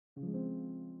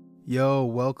Yo,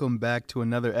 welcome back to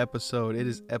another episode. It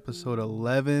is episode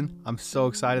 11. I'm so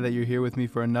excited that you're here with me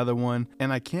for another one,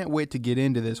 and I can't wait to get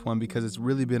into this one because it's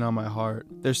really been on my heart.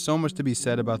 There's so much to be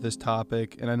said about this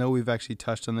topic, and I know we've actually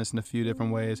touched on this in a few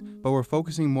different ways, but we're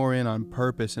focusing more in on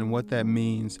purpose and what that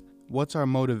means. What's our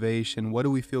motivation? What do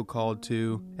we feel called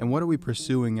to? And what are we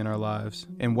pursuing in our lives?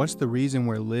 And what's the reason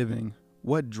we're living?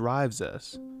 What drives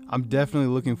us? I'm definitely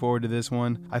looking forward to this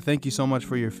one. I thank you so much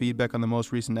for your feedback on the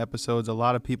most recent episodes. A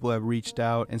lot of people have reached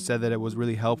out and said that it was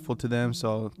really helpful to them,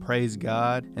 so praise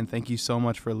God and thank you so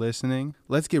much for listening.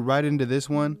 Let's get right into this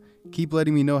one. Keep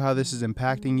letting me know how this is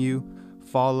impacting you.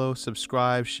 Follow,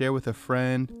 subscribe, share with a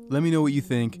friend. Let me know what you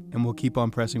think and we'll keep on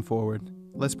pressing forward.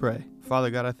 Let's pray. Father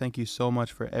God, I thank you so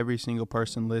much for every single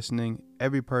person listening.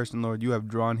 Every person, Lord, you have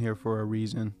drawn here for a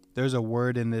reason. There's a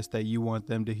word in this that you want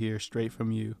them to hear straight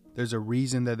from you. There's a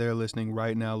reason that they're listening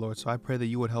right now, Lord. So I pray that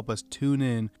you would help us tune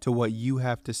in to what you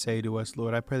have to say to us,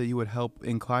 Lord. I pray that you would help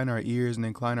incline our ears and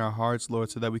incline our hearts, Lord,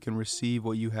 so that we can receive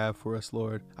what you have for us,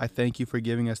 Lord. I thank you for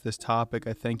giving us this topic.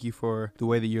 I thank you for the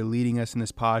way that you're leading us in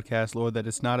this podcast, Lord, that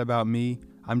it's not about me.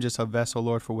 I'm just a vessel,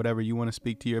 Lord, for whatever you want to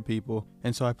speak to your people.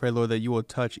 And so I pray, Lord, that you will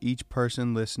touch each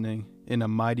person listening in a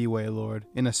mighty way, Lord,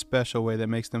 in a special way that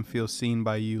makes them feel seen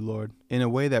by you, Lord, in a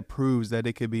way that proves that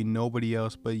it could be nobody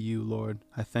else but you, Lord.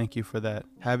 I thank you for that.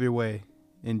 Have your way.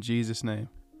 In Jesus' name,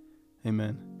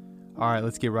 amen. All right,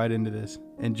 let's get right into this.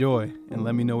 Enjoy, and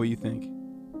let me know what you think.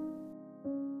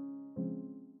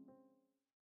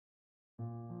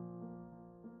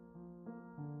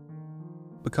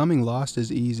 Becoming lost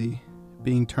is easy.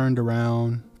 Being turned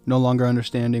around, no longer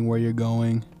understanding where you're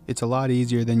going. It's a lot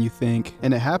easier than you think,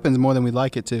 and it happens more than we'd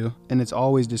like it to, and it's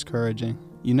always discouraging.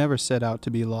 You never set out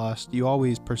to be lost. You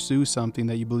always pursue something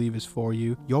that you believe is for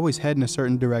you. You always head in a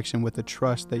certain direction with the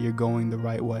trust that you're going the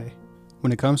right way.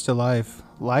 When it comes to life,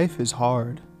 life is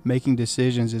hard. Making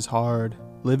decisions is hard.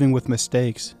 Living with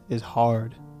mistakes is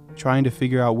hard. Trying to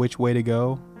figure out which way to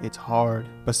go, it's hard.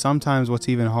 But sometimes what's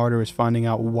even harder is finding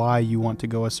out why you want to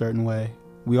go a certain way.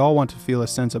 We all want to feel a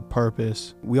sense of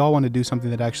purpose. We all want to do something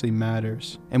that actually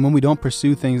matters. And when we don't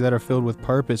pursue things that are filled with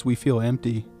purpose, we feel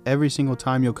empty. Every single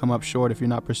time you'll come up short if you're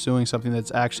not pursuing something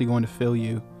that's actually going to fill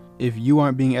you. If you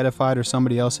aren't being edified or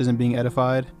somebody else isn't being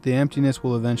edified, the emptiness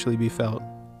will eventually be felt.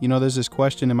 You know, there's this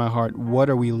question in my heart, what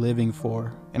are we living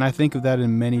for? And I think of that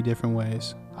in many different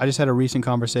ways. I just had a recent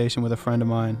conversation with a friend of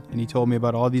mine, and he told me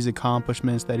about all these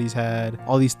accomplishments that he's had,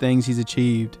 all these things he's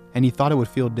achieved, and he thought it would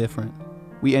feel different.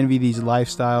 We envy these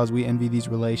lifestyles, we envy these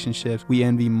relationships, we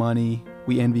envy money,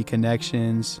 we envy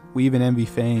connections, we even envy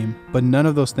fame, but none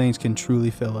of those things can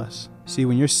truly fill us. See,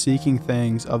 when you're seeking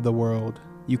things of the world,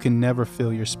 you can never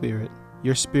fill your spirit.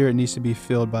 Your spirit needs to be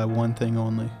filled by one thing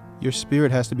only. Your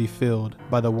spirit has to be filled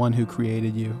by the one who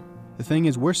created you. The thing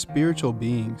is, we're spiritual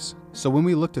beings, so when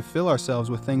we look to fill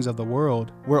ourselves with things of the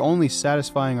world, we're only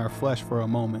satisfying our flesh for a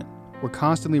moment. We're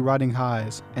constantly riding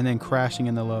highs and then crashing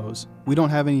in the lows. We don't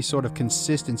have any sort of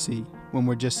consistency when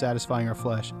we're just satisfying our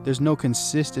flesh. There's no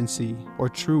consistency or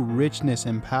true richness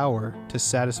and power to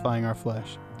satisfying our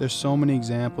flesh. There's so many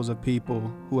examples of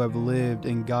people who have lived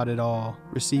and got it all,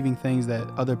 receiving things that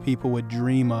other people would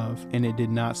dream of, and it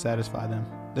did not satisfy them.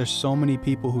 There's so many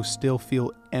people who still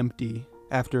feel empty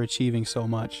after achieving so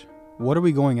much. What are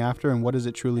we going after, and what does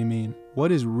it truly mean?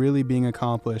 What is really being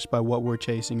accomplished by what we're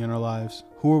chasing in our lives?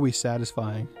 Who are we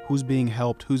satisfying? Who's being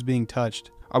helped? Who's being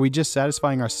touched? Are we just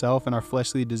satisfying ourselves and our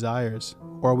fleshly desires?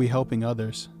 Or are we helping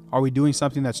others? Are we doing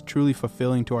something that's truly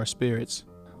fulfilling to our spirits?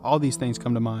 All these things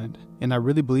come to mind, and I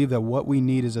really believe that what we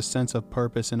need is a sense of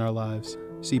purpose in our lives.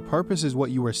 See, purpose is what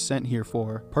you were sent here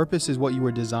for. Purpose is what you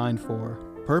were designed for.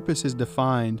 Purpose is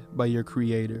defined by your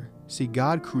Creator. See,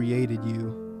 God created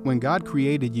you. When God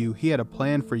created you, He had a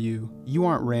plan for you. You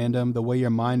aren't random. The way your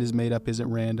mind is made up isn't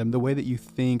random. The way that you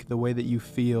think, the way that you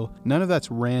feel, none of that's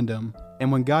random.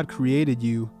 And when God created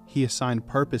you, He assigned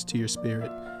purpose to your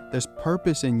spirit. There's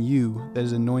purpose in you that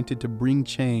is anointed to bring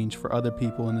change for other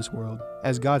people in this world.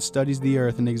 As God studies the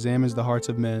earth and examines the hearts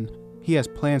of men, He has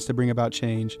plans to bring about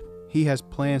change. He has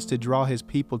plans to draw His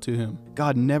people to Him.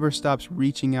 God never stops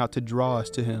reaching out to draw us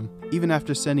to Him. Even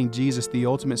after sending Jesus, the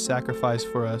ultimate sacrifice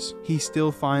for us, He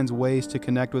still finds ways to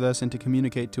connect with us and to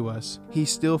communicate to us. He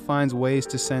still finds ways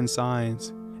to send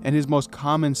signs. And His most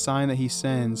common sign that He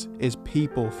sends is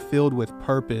people filled with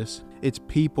purpose. It's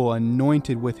people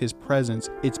anointed with His presence.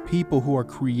 It's people who are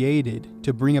created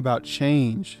to bring about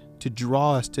change, to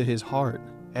draw us to His heart.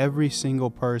 Every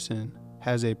single person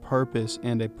has a purpose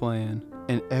and a plan.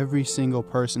 And every single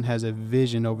person has a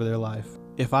vision over their life.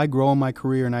 If I grow in my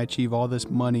career and I achieve all this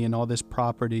money and all this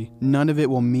property, none of it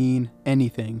will mean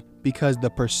anything because the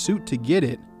pursuit to get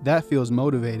it That feels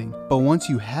motivating. But once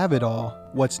you have it all,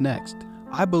 what's next?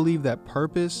 I believe that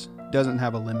purpose doesn't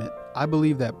have a limit. I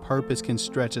believe that purpose can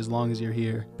stretch as long as you're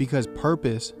here, because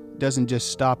purpose doesn't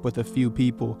just stop with a few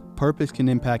people. Purpose can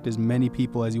impact as many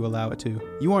people as you allow it to.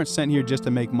 You aren't sent here just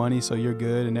to make money so you're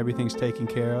good and everything's taken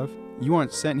care of. You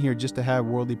aren't sent here just to have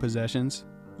worldly possessions.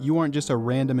 You aren't just a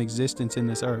random existence in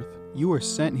this earth. You were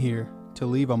sent here to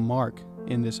leave a mark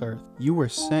in this earth. You were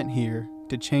sent here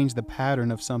to change the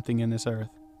pattern of something in this earth.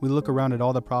 We look around at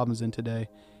all the problems in today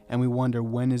and we wonder,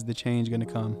 when is the change going to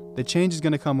come? The change is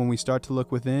going to come when we start to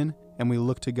look within and we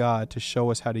look to God to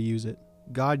show us how to use it.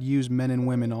 God used men and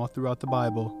women all throughout the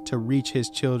Bible to reach his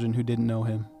children who didn't know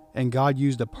him. And God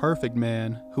used a perfect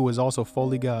man who was also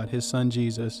fully God, his son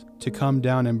Jesus, to come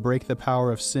down and break the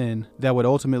power of sin that would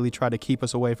ultimately try to keep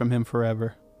us away from him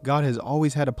forever. God has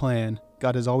always had a plan,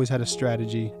 God has always had a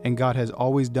strategy, and God has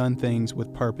always done things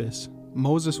with purpose.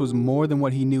 Moses was more than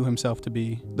what he knew himself to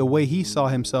be. The way he saw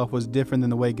himself was different than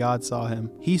the way God saw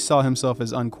him. He saw himself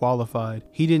as unqualified.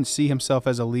 He didn't see himself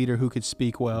as a leader who could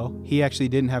speak well. He actually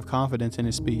didn't have confidence in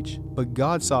his speech. But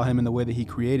God saw him in the way that he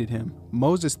created him.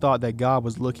 Moses thought that God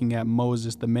was looking at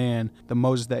Moses, the man, the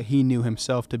Moses that he knew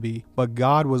himself to be. But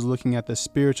God was looking at the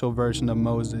spiritual version of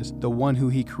Moses, the one who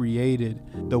he created,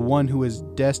 the one who is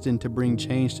destined to bring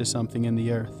change to something in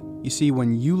the earth. You see,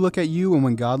 when you look at you and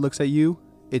when God looks at you,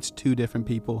 it's two different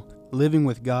people. Living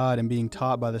with God and being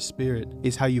taught by the Spirit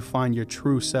is how you find your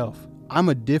true self. I'm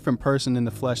a different person in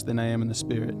the flesh than I am in the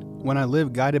Spirit. When I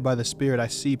live guided by the Spirit, I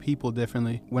see people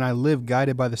differently. When I live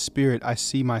guided by the Spirit, I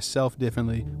see myself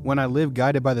differently. When I live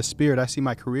guided by the Spirit, I see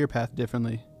my career path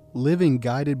differently. Living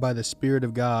guided by the Spirit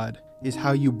of God is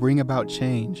how you bring about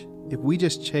change. If we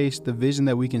just chase the vision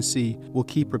that we can see, we'll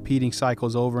keep repeating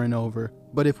cycles over and over.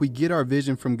 But if we get our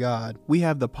vision from God, we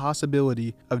have the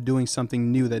possibility of doing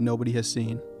something new that nobody has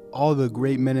seen. All the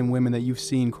great men and women that you've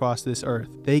seen cross this earth,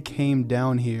 they came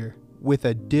down here with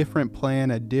a different plan,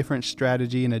 a different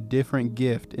strategy, and a different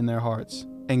gift in their hearts.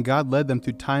 And God led them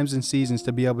through times and seasons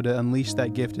to be able to unleash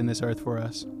that gift in this earth for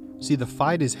us. See, the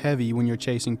fight is heavy when you're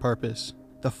chasing purpose.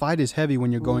 The fight is heavy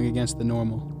when you're going against the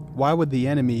normal. Why would the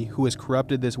enemy, who has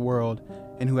corrupted this world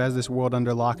and who has this world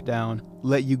under lockdown,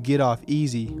 let you get off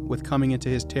easy with coming into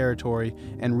his territory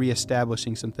and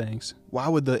reestablishing some things? Why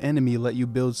would the enemy let you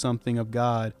build something of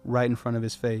God right in front of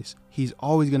his face? He's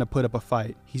always going to put up a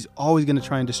fight. He's always going to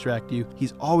try and distract you.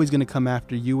 He's always going to come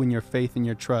after you and your faith and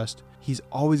your trust. He's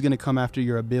always going to come after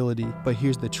your ability. But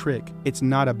here's the trick. It's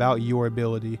not about your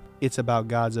ability. It's about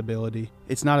God's ability.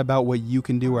 It's not about what you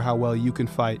can do or how well you can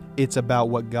fight. It's about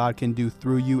what God can do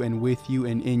through you and with you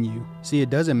and in you. See,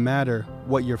 it doesn't matter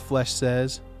what your flesh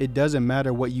says. It doesn't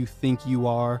matter what you think you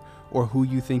are or who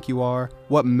you think you are.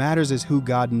 What matters is who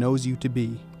God knows you to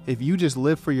be. If you just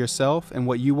live for yourself and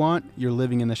what you want, you're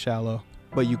living in the shallow.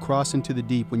 But you cross into the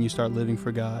deep when you start living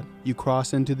for God. You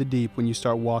cross into the deep when you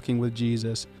start walking with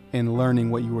Jesus and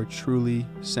learning what you were truly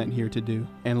sent here to do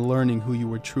and learning who you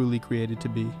were truly created to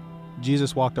be.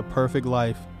 Jesus walked a perfect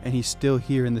life, and he's still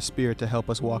here in the Spirit to help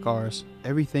us walk ours.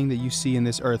 Everything that you see in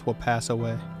this earth will pass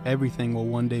away. Everything will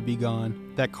one day be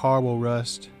gone. That car will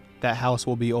rust. That house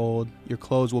will be old. Your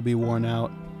clothes will be worn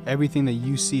out. Everything that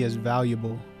you see as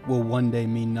valuable will one day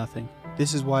mean nothing.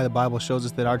 This is why the Bible shows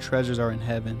us that our treasures are in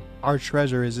heaven. Our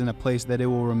treasure is in a place that it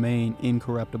will remain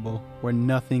incorruptible, where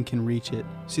nothing can reach it.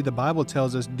 See, the Bible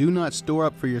tells us, do not store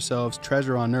up for yourselves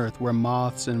treasure on earth, where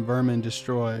moths and vermin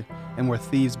destroy, and where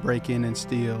thieves break in and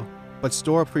steal. But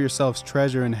store up for yourselves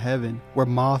treasure in heaven, where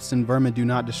moths and vermin do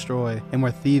not destroy, and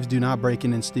where thieves do not break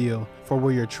in and steal. For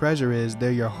where your treasure is,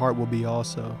 there your heart will be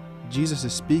also. Jesus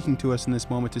is speaking to us in this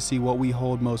moment to see what we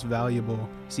hold most valuable.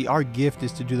 See, our gift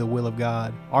is to do the will of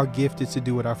God. Our gift is to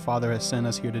do what our Father has sent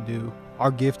us here to do.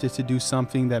 Our gift is to do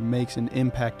something that makes an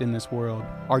impact in this world.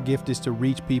 Our gift is to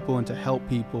reach people and to help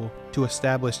people, to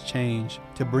establish change,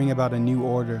 to bring about a new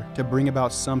order, to bring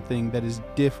about something that is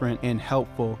different and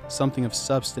helpful, something of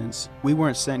substance. We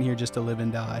weren't sent here just to live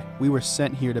and die. We were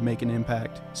sent here to make an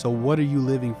impact. So what are you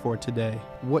living for today?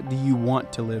 What do you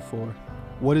want to live for?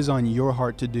 What is on your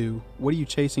heart to do? What are you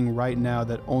chasing right now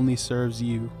that only serves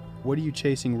you? What are you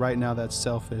chasing right now that's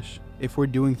selfish? If we're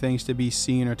doing things to be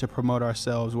seen or to promote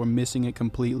ourselves, we're missing it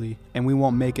completely, and we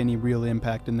won't make any real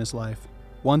impact in this life.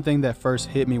 One thing that first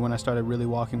hit me when I started really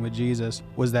walking with Jesus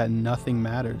was that nothing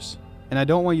matters. And I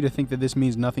don't want you to think that this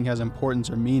means nothing has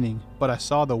importance or meaning, but I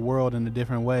saw the world in a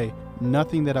different way.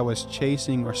 Nothing that I was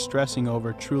chasing or stressing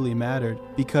over truly mattered,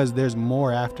 because there's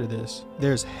more after this.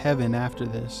 There's heaven after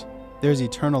this. There's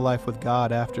eternal life with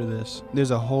God after this.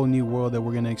 There's a whole new world that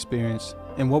we're going to experience.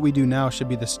 And what we do now should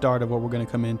be the start of what we're going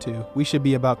to come into. We should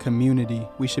be about community.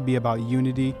 We should be about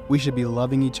unity. We should be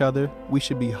loving each other. We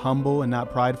should be humble and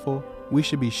not prideful. We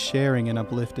should be sharing and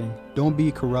uplifting. Don't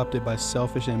be corrupted by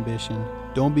selfish ambition.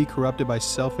 Don't be corrupted by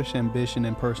selfish ambition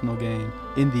and personal gain.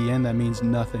 In the end, that means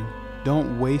nothing.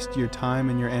 Don't waste your time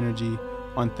and your energy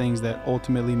on things that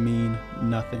ultimately mean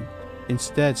nothing.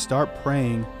 Instead, start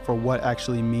praying for what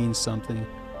actually means something.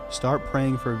 Start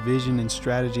praying for vision and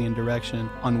strategy and direction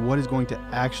on what is going to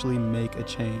actually make a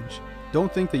change.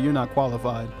 Don't think that you're not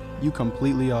qualified. You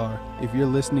completely are. If you're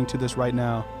listening to this right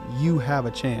now, you have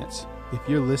a chance. If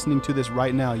you're listening to this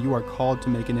right now, you are called to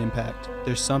make an impact.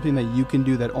 There's something that you can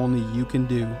do that only you can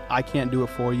do. I can't do it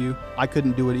for you. I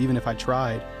couldn't do it even if I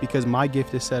tried, because my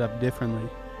gift is set up differently.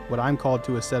 What I'm called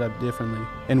to is set up differently.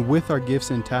 And with our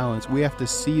gifts and talents, we have to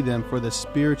see them for the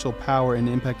spiritual power and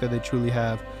impact that they truly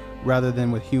have, rather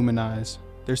than with human eyes.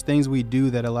 There's things we do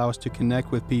that allow us to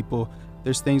connect with people.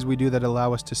 There's things we do that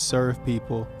allow us to serve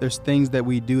people. There's things that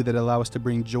we do that allow us to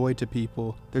bring joy to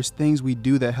people. There's things we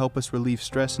do that help us relieve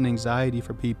stress and anxiety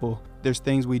for people. There's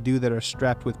things we do that are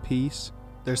strapped with peace.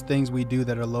 There's things we do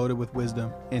that are loaded with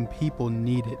wisdom, and people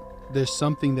need it. There's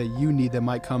something that you need that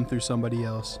might come through somebody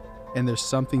else, and there's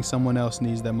something someone else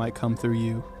needs that might come through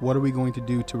you. What are we going to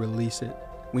do to release it?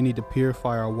 We need to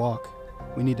purify our walk.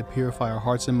 We need to purify our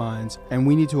hearts and minds, and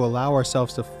we need to allow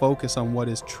ourselves to focus on what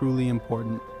is truly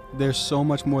important. There's so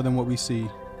much more than what we see,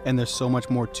 and there's so much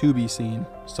more to be seen.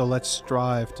 So let's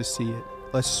strive to see it.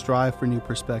 Let's strive for new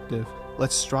perspective.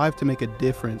 Let's strive to make a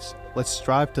difference. Let's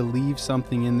strive to leave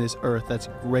something in this earth that's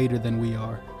greater than we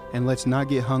are. And let's not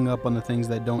get hung up on the things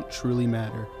that don't truly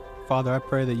matter. Father, I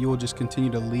pray that you will just continue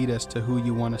to lead us to who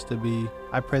you want us to be.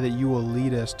 I pray that you will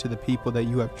lead us to the people that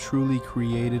you have truly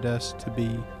created us to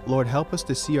be. Lord, help us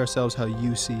to see ourselves how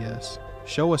you see us.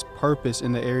 Show us purpose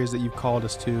in the areas that you've called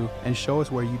us to, and show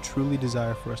us where you truly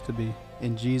desire for us to be.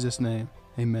 In Jesus' name,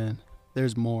 amen.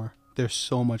 There's more. There's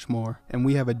so much more. And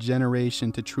we have a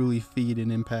generation to truly feed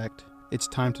and impact. It's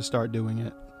time to start doing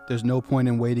it. There's no point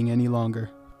in waiting any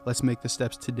longer. Let's make the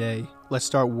steps today. Let's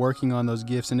start working on those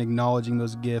gifts and acknowledging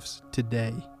those gifts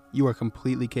today. You are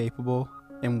completely capable,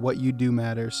 and what you do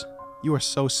matters. You are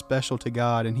so special to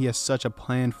God, and He has such a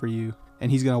plan for you, and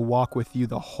He's going to walk with you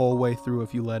the whole way through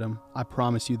if you let Him. I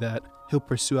promise you that. He'll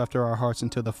pursue after our hearts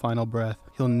until the final breath.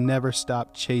 He'll never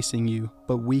stop chasing you,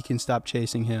 but we can stop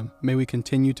chasing Him. May we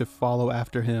continue to follow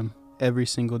after Him every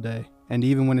single day. And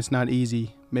even when it's not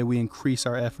easy, may we increase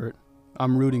our effort.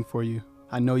 I'm rooting for you.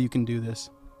 I know you can do this.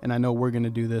 And I know we're going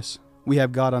to do this. We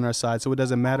have God on our side, so it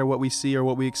doesn't matter what we see or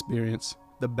what we experience.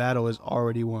 The battle is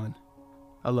already won.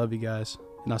 I love you guys,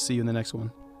 and I'll see you in the next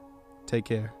one. Take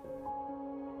care.